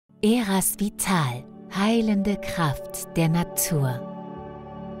Eras Vital, heilende Kraft der Natur.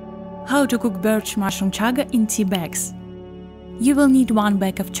 How to cook birch mushroom chaga in tea bags. You will need 1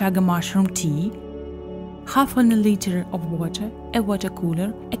 bag of chaga mushroom tea, half a liter of water, a water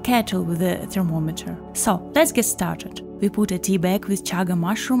cooler, a kettle with a thermometer. So, let's get started. We put a tea bag with chaga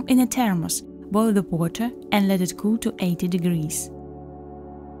mushroom in a thermos, boil the water and let it cool to 80 degrees.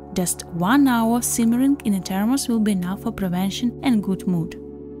 Just 1 hour simmering in a thermos will be enough for prevention and good mood.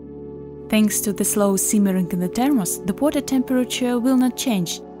 Thanks to the slow simmering in the thermos, the water temperature will not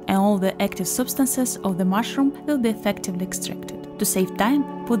change and all the active substances of the mushroom will be effectively extracted. To save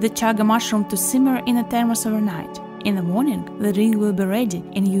time, put the chaga mushroom to simmer in a thermos overnight. In the morning, the drink will be ready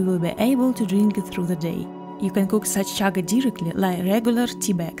and you will be able to drink it through the day. You can cook such chaga directly, like regular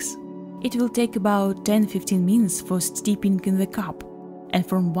tea bags. It will take about 10-15 minutes for steeping in the cup and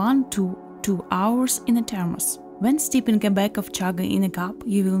from 1 to 2 hours in a thermos. When steeping a bag of chaga in a cup,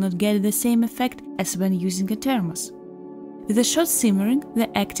 you will not get the same effect as when using a thermos. With a short simmering,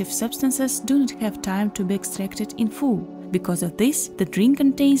 the active substances do not have time to be extracted in full. Because of this, the drink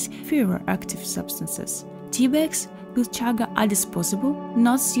contains fewer active substances. Tea bags with chaga are disposable,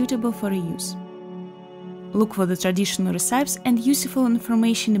 not suitable for reuse. Look for the traditional recipes and useful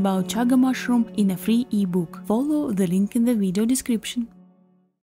information about chaga mushroom in a free e-book. Follow the link in the video description.